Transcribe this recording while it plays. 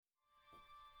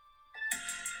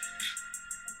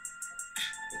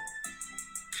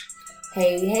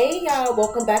Hey, y'all.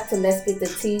 Welcome back to Let's Get the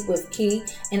Tea with Key.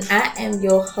 And I am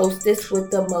your hostess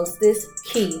with the mostest,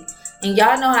 Key. And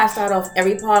y'all know how I start off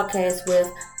every podcast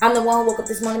with I'm the one who woke up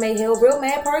this morning, made hell real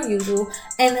mad per usual.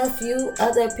 And a few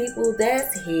other people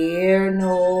that's here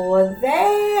nor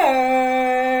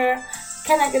there.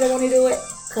 Can I get a one to do it?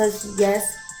 Because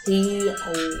yes, he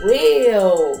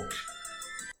will.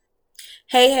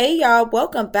 Hey, y'all.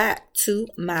 Welcome back to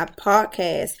my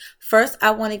podcast. First,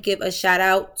 I want to give a shout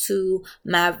out to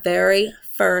my very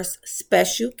first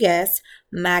special guest,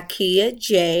 Makia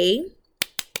J.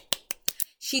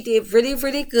 She did really,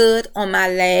 really good on my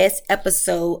last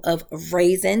episode of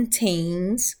Raising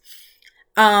Teens.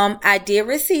 I did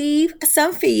receive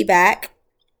some feedback.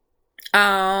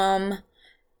 And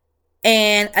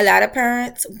a lot of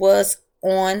parents was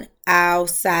on our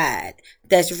side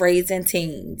that's raising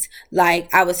teens.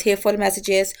 Like, I was here for the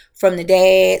messages from the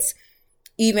dads,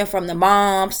 even from the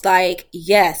moms. Like,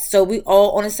 yes, so we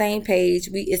all on the same page.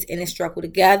 We is in a struggle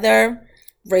together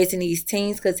raising these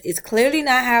teens, because it's clearly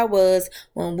not how it was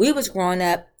when we was growing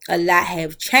up. A lot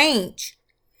have changed.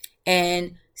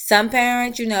 And some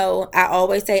parents, I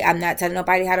always say I'm not telling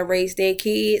nobody how to raise their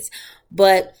kids,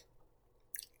 but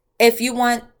if you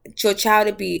want your child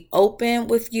to be open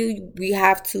with you, we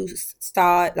have to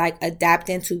start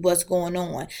adapting to what's going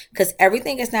on, because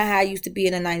everything is not how it used to be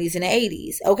in the 90s and the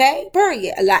 80s. Okay,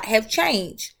 period. A lot have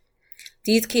changed.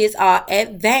 These kids are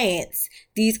advanced.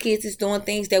 These kids is doing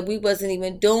things that we wasn't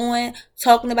even doing,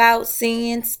 talking about,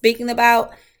 seeing, speaking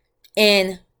about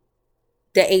in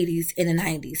the 80s and the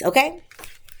 90s. Okay,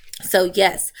 so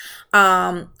yes,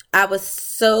 I was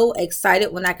so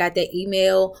excited when I got that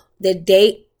email the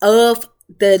day of,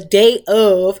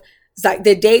 it's like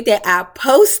the day that I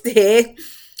posted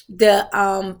the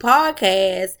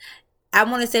podcast. I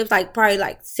want to say it was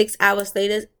probably 6 hours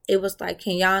later. It was like,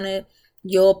 Kenyana,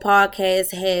 your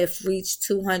podcast have reached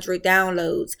 200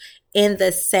 downloads in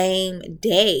the same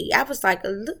day. I was like,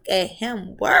 look at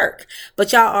him work.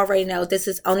 But y'all already know this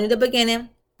is only the beginning,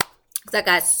 because I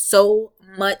got so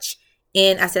much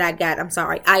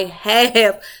I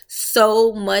have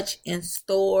so much in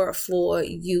store for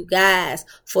you guys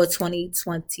for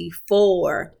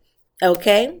 2024.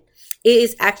 Okay? It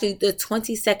is actually the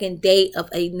 22nd day of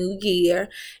a new year.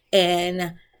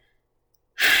 And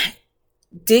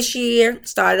this year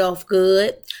started off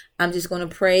good. I'm just going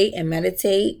to pray and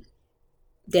meditate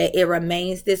that it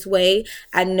remains this way.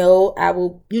 I know I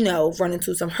will, run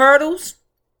into some hurdles,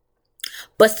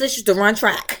 but this is the run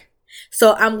track.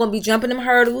 So I'm going to be jumping them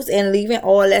hurdles and leaving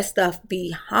all that stuff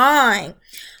behind.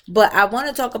 But I want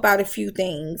to talk about a few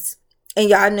things. And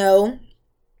y'all know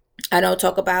I don't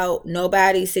talk about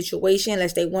nobody's situation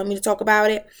unless they want me to talk about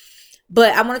it.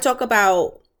 But I want to talk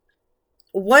about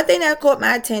one thing that caught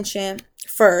my attention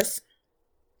first.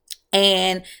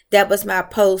 And that was my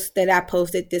post that I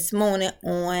posted this morning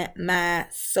on my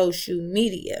social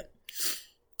media.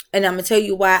 And I'm going to tell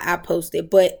you why I posted.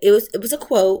 But it was a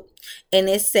quote. And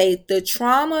it says, the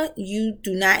trauma you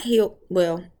do not heal.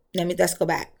 Well, let's go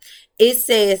back. It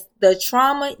says, the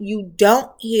trauma you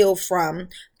don't heal from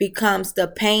becomes the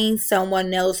pain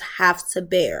someone else has to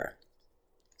bear.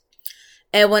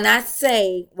 And when I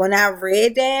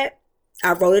read that,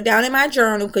 I wrote it down in my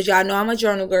journal, because y'all know I'm a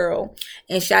journal girl.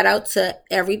 And shout out to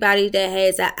everybody that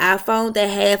has an iPhone that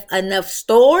have enough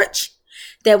storage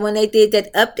that when they did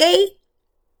that update,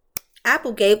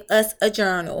 Apple gave us a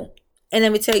journal. And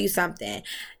let me tell you something.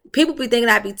 People be thinking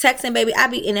I be texting, baby. I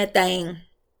be in that thing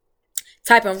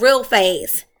typing real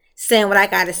fast, saying what I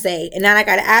got to say. And now I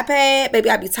got an iPad, baby.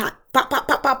 I be pop,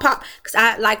 because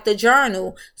I like the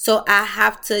journal. So I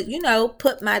have to,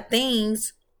 put my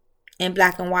things in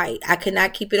black and white. I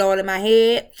cannot keep it all in my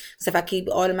head. So if I keep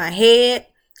it all in my head,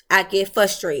 I get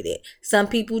frustrated. Some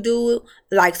people do,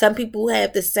 some people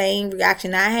have the same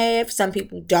reaction I have. Some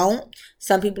people don't.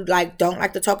 Some people don't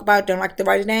like to talk about it, don't like to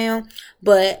write it down.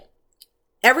 But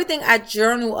everything I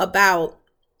journal about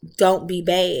don't be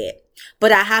bad.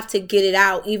 But I have to get it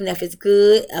out, even if it's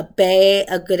good,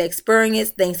 a good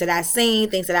experience, things that I've seen,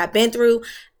 things that I've been through.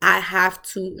 I have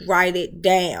to write it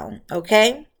down,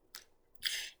 okay?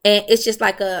 And it's just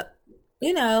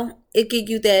it gives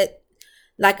you that,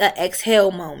 an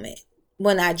exhale moment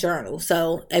when I journal.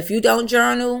 So if you don't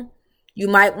journal, you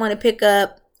might want to pick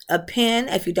up a pen.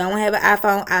 If you don't have an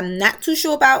iPhone, I'm not too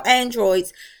sure about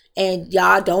Androids, and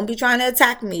y'all don't be trying to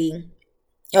attack me,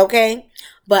 okay?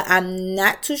 But I'm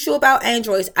not too sure about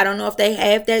Androids. I don't know if they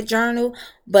have that journal,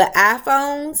 but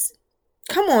iPhones,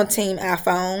 come on, team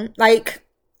iPhone,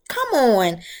 come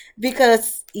on,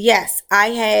 because yes, I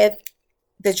have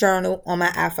the journal on my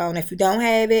iPhone. If you don't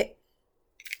have it,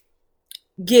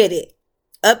 get it.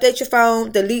 Update your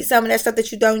phone, delete some of that stuff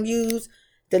that you don't use,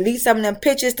 delete some of them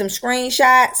pictures, them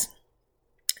screenshots,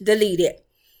 delete it.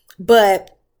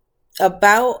 But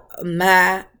about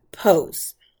my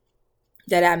post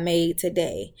that I made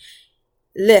today,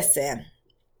 listen,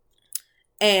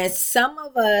 and some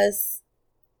of us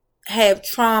have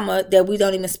trauma that we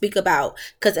don't even speak about,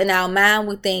 because in our mind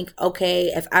we think, okay,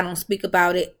 if I don't speak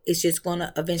about it, it's just going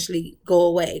to eventually go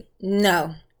away.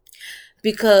 No,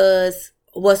 because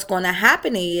what's going to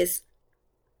happen is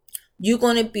you're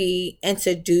going to be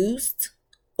introduced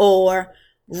or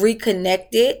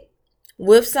reconnected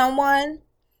with someone,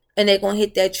 and they're going to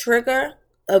hit that trigger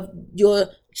of your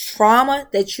trauma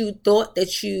that you thought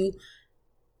that you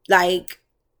like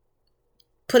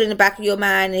put in the back of your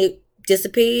mind and it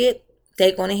disappeared.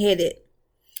 They're going to hit it,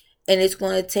 and it's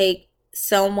going to take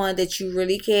someone that you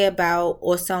really care about,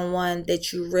 or someone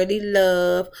that you really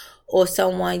love, or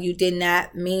someone you did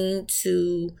not mean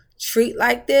to treat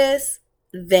like this.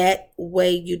 That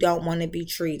way you don't want to be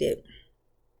treated,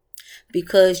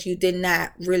 because you did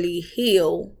not really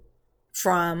heal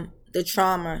from the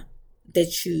trauma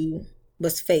that you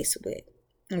was faced with.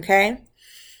 Okay?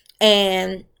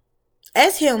 And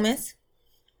as humans,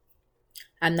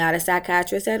 I'm not a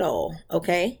psychiatrist at all,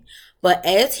 okay? But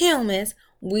as humans,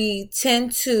 we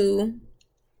tend to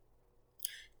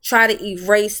try to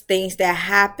erase things that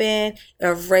happen,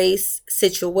 erase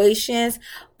situations.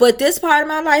 But this part of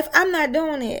my life, I'm not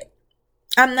doing it.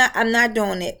 I'm not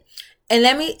doing it. And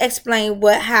let me explain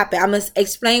what happened. I'm going to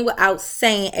explain without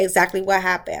saying exactly what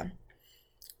happened.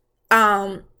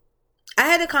 I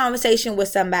had a conversation with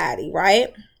somebody,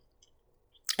 right?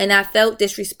 And I felt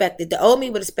disrespected. The old me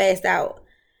would have spazzed out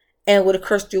and would have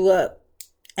cursed you up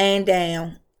and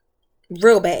down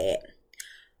real bad.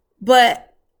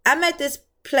 But I'm at this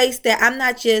place that I'm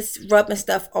not just rubbing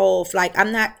stuff off. Like,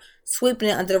 I'm not sweeping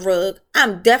it under the rug.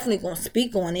 I'm definitely going to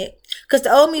speak on it. Because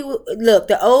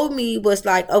the old me was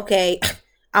like, okay,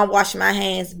 I'm washing my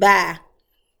hands, bye.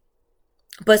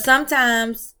 But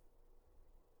sometimes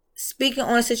speaking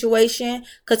on a situation,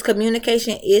 because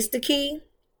communication is the key,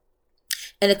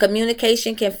 and the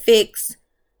communication can fix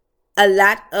a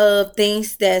lot of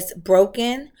things that's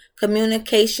broken.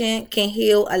 Communication can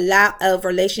heal a lot of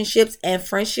relationships and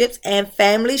friendships and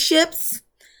family ships.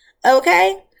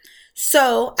 Okay?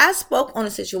 So I spoke on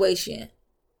a situation.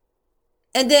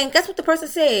 And then guess what the person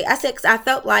said? I said, because I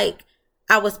felt like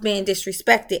I was being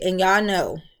disrespected. And y'all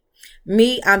know,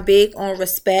 me, I'm big on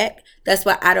respect. That's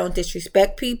why I don't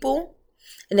disrespect people.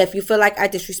 And if you feel like I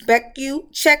disrespect you,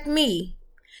 check me.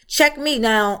 Check me.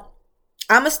 Now,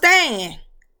 I'm a stand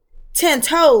 10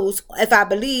 toes if I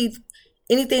believe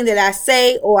anything that I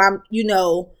say, or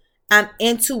I'm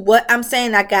into what I'm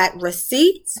saying. I got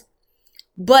receipts.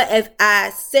 But if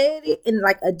I said it in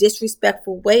like a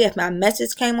disrespectful way, if my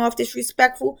message came off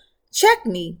disrespectful, check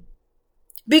me.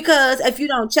 Because if you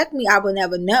don't check me, I will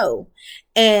never know.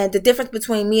 And the difference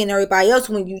between me and everybody else,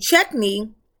 when you check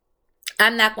me,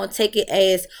 I'm not going to take it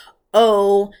as,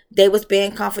 oh, they was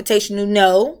being confrontational.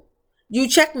 No, you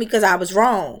checked me because I was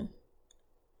wrong.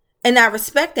 And I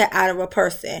respect that out of a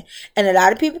person. And a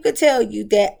lot of people could tell you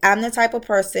that I'm the type of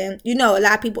person, a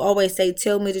lot of people always say,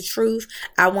 tell me the truth.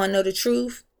 I want to know the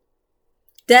truth.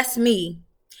 That's me.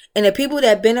 And the people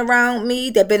that been around me,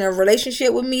 that been in a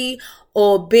relationship with me,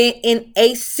 or been in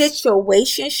a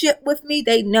situationship with me,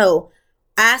 they know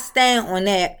I stand on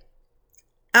that.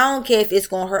 I don't care if it's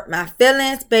going to hurt my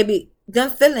feelings, baby.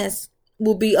 Them feelings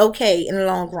will be okay in the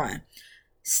long run.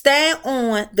 Stand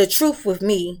on the truth with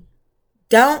me.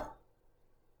 Don't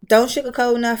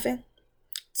sugarcoat nothing.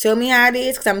 Tell me how it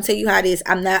is, because I'm going to tell you how it is.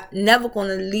 I'm never going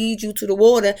to lead you to the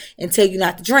water and tell you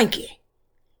not to drink it.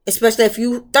 Especially if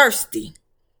you thirsty,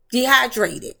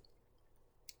 dehydrated.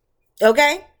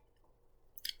 Okay?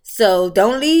 So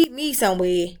don't lead me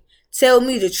somewhere. Tell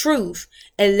me the truth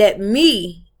and let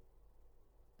me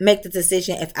make the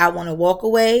decision if I want to walk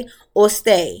away or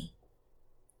stay.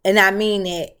 And I mean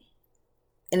that.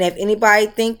 And if anybody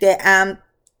think that I'm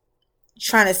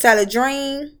trying to sell a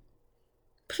dream,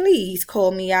 please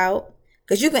call me out.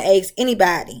 Because you can ask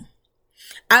anybody.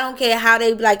 I don't care how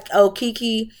they be like, oh,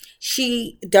 Kiki,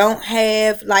 she don't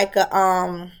have like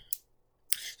a,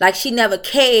 like she never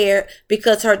cared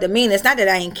because her demeanor. It's not that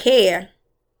I ain't care.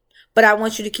 But I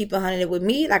want you to keep 100 with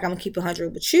me like I'm going to keep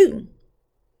 100 with you.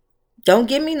 Don't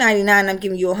give me 99, I'm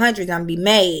giving you 100, I'm going to be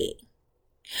mad.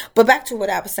 But back to what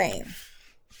I was saying.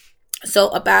 So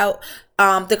about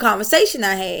the conversation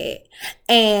I had.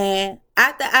 And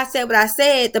after I said what I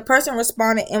said, the person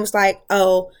responded and was like,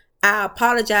 oh, I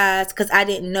apologize because I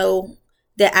didn't know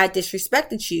that I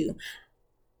disrespected you.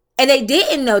 And they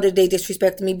didn't know that they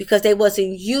disrespected me because they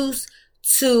wasn't used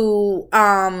to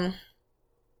I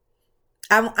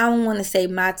don't want to say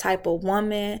my type of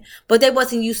woman, but they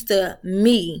wasn't used to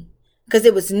me because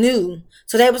it was new.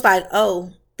 So they was like,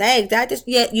 oh, dang, that just,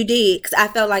 yeah, you did. Because I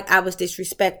felt like I was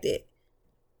disrespected.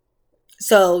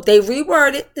 So they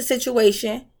reworded the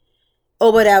situation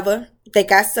or whatever. They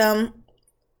got some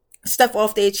stuff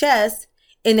off their chest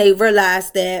and they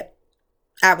realized that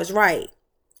I was right.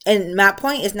 And my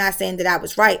point is not saying that I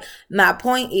was right. My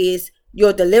point is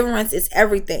your deliverance is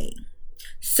everything.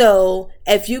 So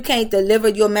if you can't deliver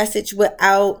your message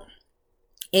without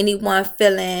anyone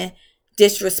feeling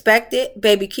disrespected,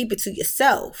 baby, keep it to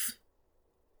yourself.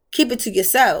 Keep it to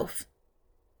yourself.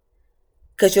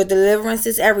 Because your deliverance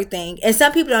is everything. And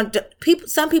some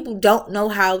people don't know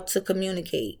how to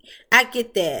communicate. I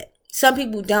get that. Some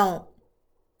people don't.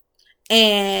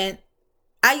 And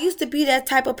I used to be that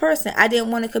type of person. I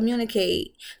didn't want to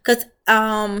communicate. Because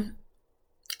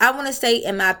I want to say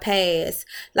in my past,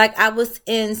 like I was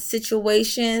in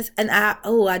situations and I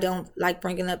don't like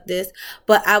bringing up this,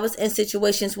 but I was in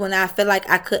situations when I felt like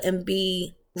I couldn't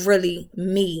be really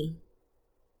me.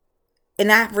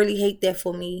 And I really hate that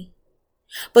for me.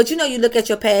 But you know, you look at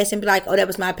your past and be like, oh, that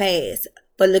was my past.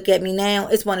 But look at me now.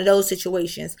 It's one of those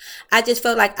situations. I just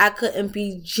felt like I couldn't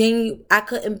be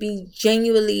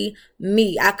genuinely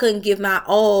me. I couldn't give my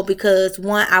all because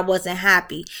one, I wasn't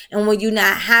happy. And when you're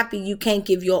not happy, you can't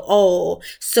give your all.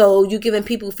 So you're giving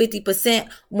people 50%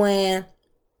 when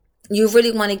you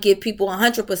really want to give people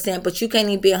 100%, but you can't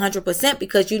even be 100%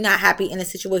 because you're not happy in the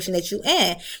situation that you're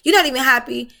in. You're not even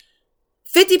happy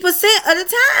 50% of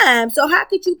the time. So how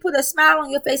could you put a smile on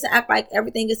your face and act like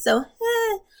everything is so,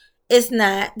 It's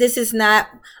not. This is not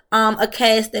a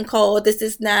casting call. This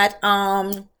is not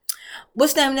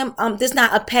what's the name of them? This is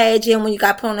not a pageant when you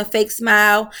got put on a fake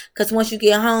smile. Because once you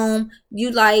get home,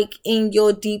 you like in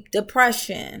your deep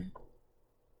depression.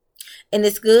 And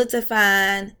it's good to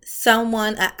find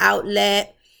someone, an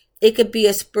outlet. It could be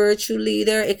a spiritual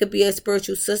leader. It could be a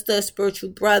spiritual sister, a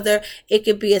spiritual brother. It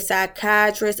could be a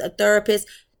psychiatrist, a therapist.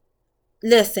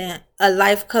 Listen, a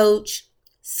life coach.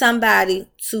 Somebody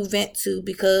to vent to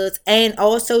and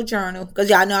also journal, because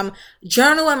y'all know I'm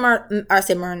journal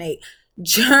and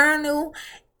journal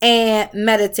and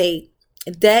meditate.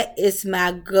 That is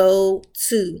my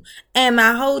go-to. And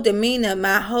my whole demeanor,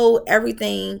 my whole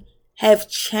everything have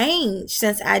changed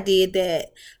since I did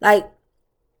that. Like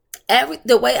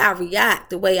the way I react,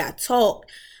 the way I talk.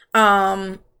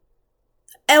 Oh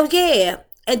yeah.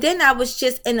 And then I was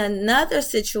just in another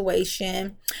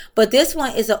situation, but this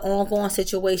one is an ongoing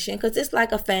situation because it's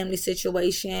like a family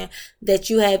situation that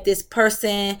you have this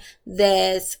person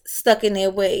that's stuck in their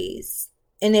ways,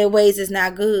 and their ways is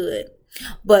not good.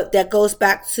 But that goes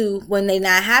back to when they're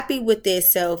not happy with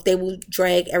themselves, they will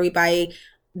drag everybody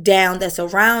down that's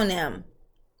around them.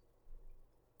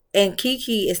 And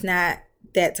Kiki is not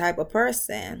that type of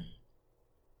person.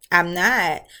 I'm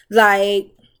not.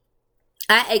 Like,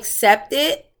 I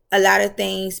accepted a lot of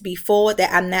things before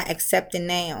that I'm not accepting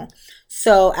now.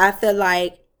 So I feel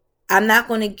like I'm not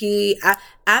going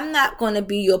to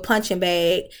be your punching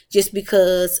bag just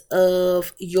because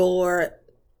of your,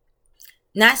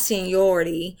 not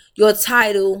seniority, your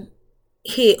title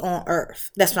here on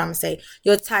earth. That's what I'm going to say.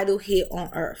 Your title here on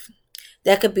earth.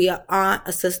 That could be an aunt,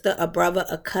 a sister, a brother,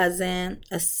 a cousin,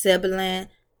 a sibling.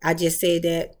 I just said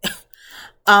that.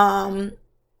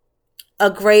 A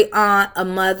great aunt, a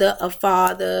mother, a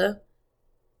father.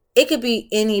 It could be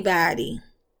anybody.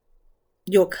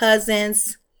 Your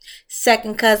cousins,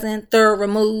 second cousin, third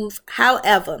remove.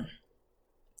 However,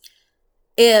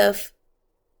 if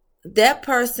that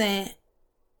person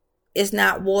is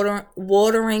not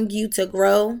watering you to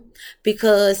grow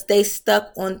because they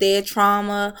stuck on their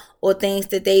trauma or things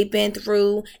that they've been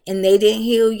through and they didn't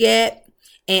heal yet,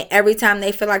 and every time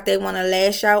they feel like they want to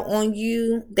lash out on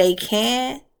you, they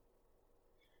can.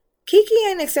 Kiki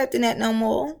ain't accepting that no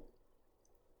more.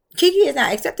 Kiki is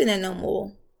not accepting that no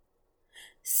more.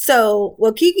 So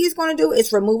what Kiki is going to do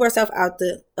is remove herself out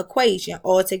the equation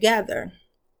altogether.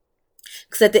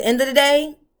 Because at the end of the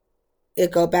day,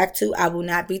 it go back to, I will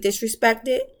not be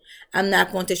disrespected. I'm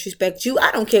not going to disrespect you.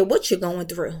 I don't care what you're going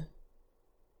through.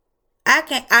 I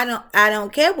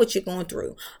don't care what you're going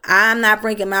through. I'm not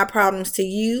bringing my problems to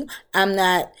you. I'm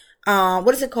not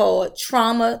what is it called?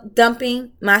 Trauma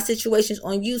dumping my situations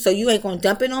on you, so you ain't gonna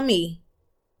dump it on me.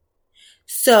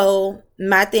 So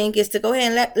my thing is to go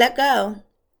ahead and let go.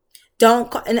 Don't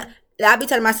call, and I be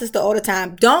telling my sister all the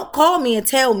time, don't call me and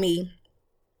tell me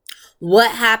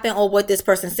what happened or what this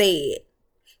person said,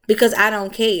 because I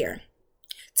don't care.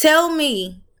 Tell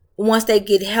me once they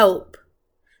get help,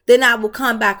 then I will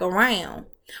come back around.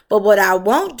 But what I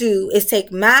won't do is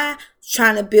take my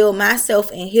trying to build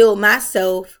myself and heal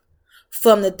myself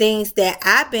from the things that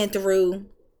I've been through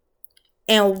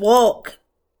and walk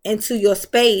into your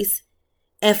space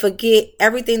and forget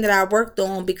everything that I worked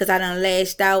on because I done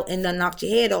lashed out and done knocked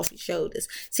your head off your shoulders.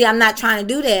 See, I'm not trying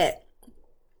to do that.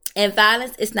 And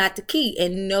violence is not the key.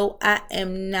 And no, I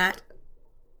am not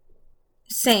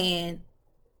saying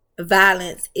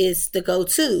violence is the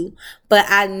go-to. But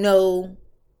I know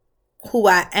who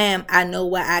I am. I know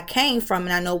where I came from.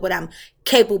 And I know what I'm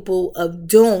capable of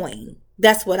doing.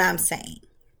 That's what I'm saying.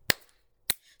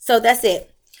 So that's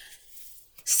it.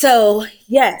 So,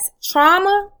 yes,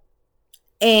 trauma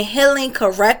and healing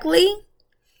correctly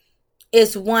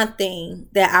is one thing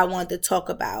that I want to talk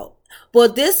about. Well,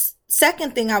 this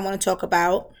second thing I want to talk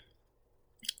about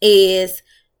is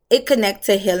it connects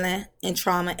to healing and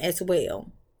trauma as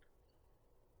well.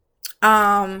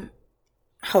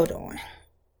 Hold on.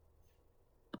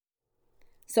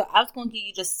 So I was going to give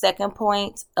you the second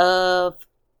point of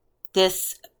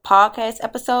this podcast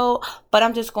episode, but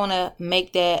I'm just going to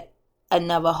make that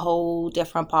another whole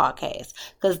different podcast,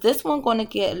 because this one going to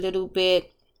get a little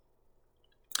bit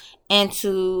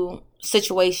into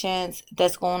situations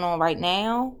that's going on right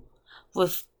now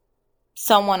with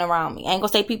someone around me. I ain't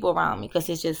gonna say people around me because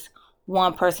it's just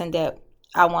one person that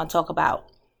I want to talk about.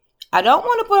 I don't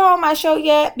want to put her on my show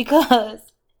yet because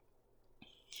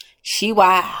she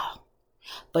wild,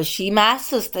 but she my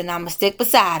sister and I'm gonna stick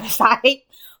beside her, right?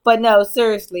 But no,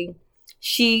 seriously,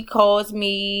 she calls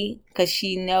me because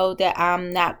she know that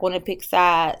I'm not going to pick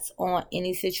sides on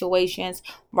any situations.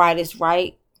 Right is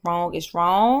right, wrong is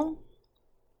wrong.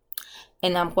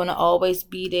 And I'm going to always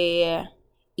be there,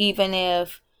 even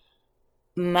if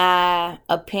my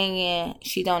opinion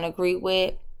she don't agree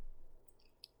with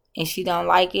and she don't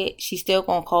like it. She's still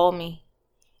going to call me.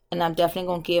 And I'm definitely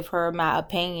going to give her my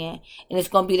opinion. And it's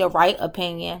going to be the right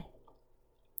opinion.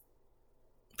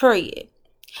 Period.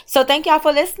 So thank y'all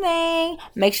for listening.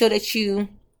 Make sure that you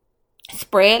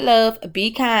spread love.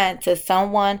 Be kind to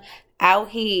someone out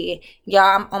here.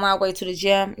 Y'all, I'm on my way to the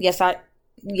gym. Yes, I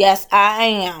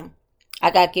am.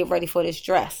 I got to get ready for this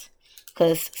dress.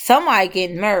 Because somebody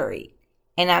getting married.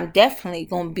 And I'm definitely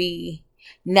going to be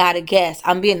not a guest.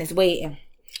 I'm being this wedding.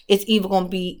 It's either going to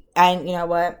be, you know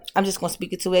what? I'm just going to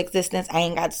speak it to existence. I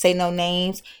ain't got to say no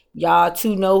names. Y'all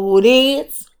too know who it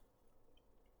is.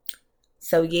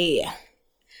 So yeah.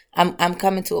 I'm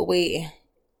coming to a wedding.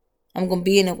 I'm going to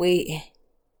be in a wedding.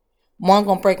 One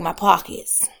going to break my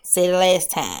pockets. Say the last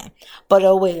time. But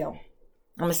oh well.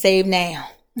 I'm going to save now.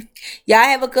 Y'all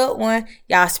have a good one.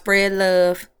 Y'all spread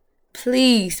love.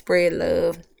 Please spread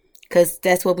love. Because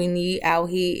that's what we need out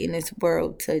here in this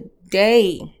world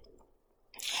today.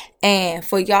 And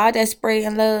for y'all that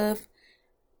spreading love,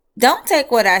 don't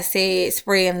take what I said,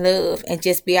 spreading love, and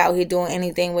just be out here doing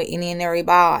anything with any and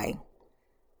everybody.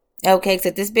 Okay, so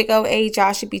at this big old age,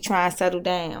 y'all should be trying to settle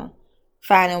down.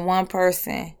 Finding one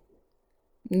person,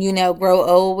 grow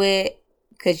old with,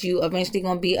 because you eventually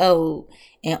going to be old.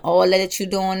 And all that you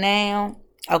doing now,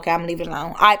 okay, I'm going to leave it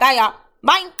alone. All right, bye, y'all.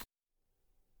 Bye.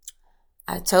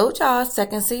 I told y'all,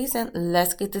 second season,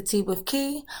 Let's Get the Tea with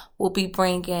Key will be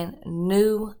bringing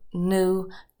new.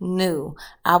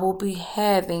 I will be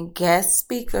having guest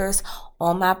speakers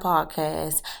on my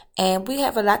podcast. And we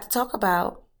have a lot to talk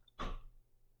about.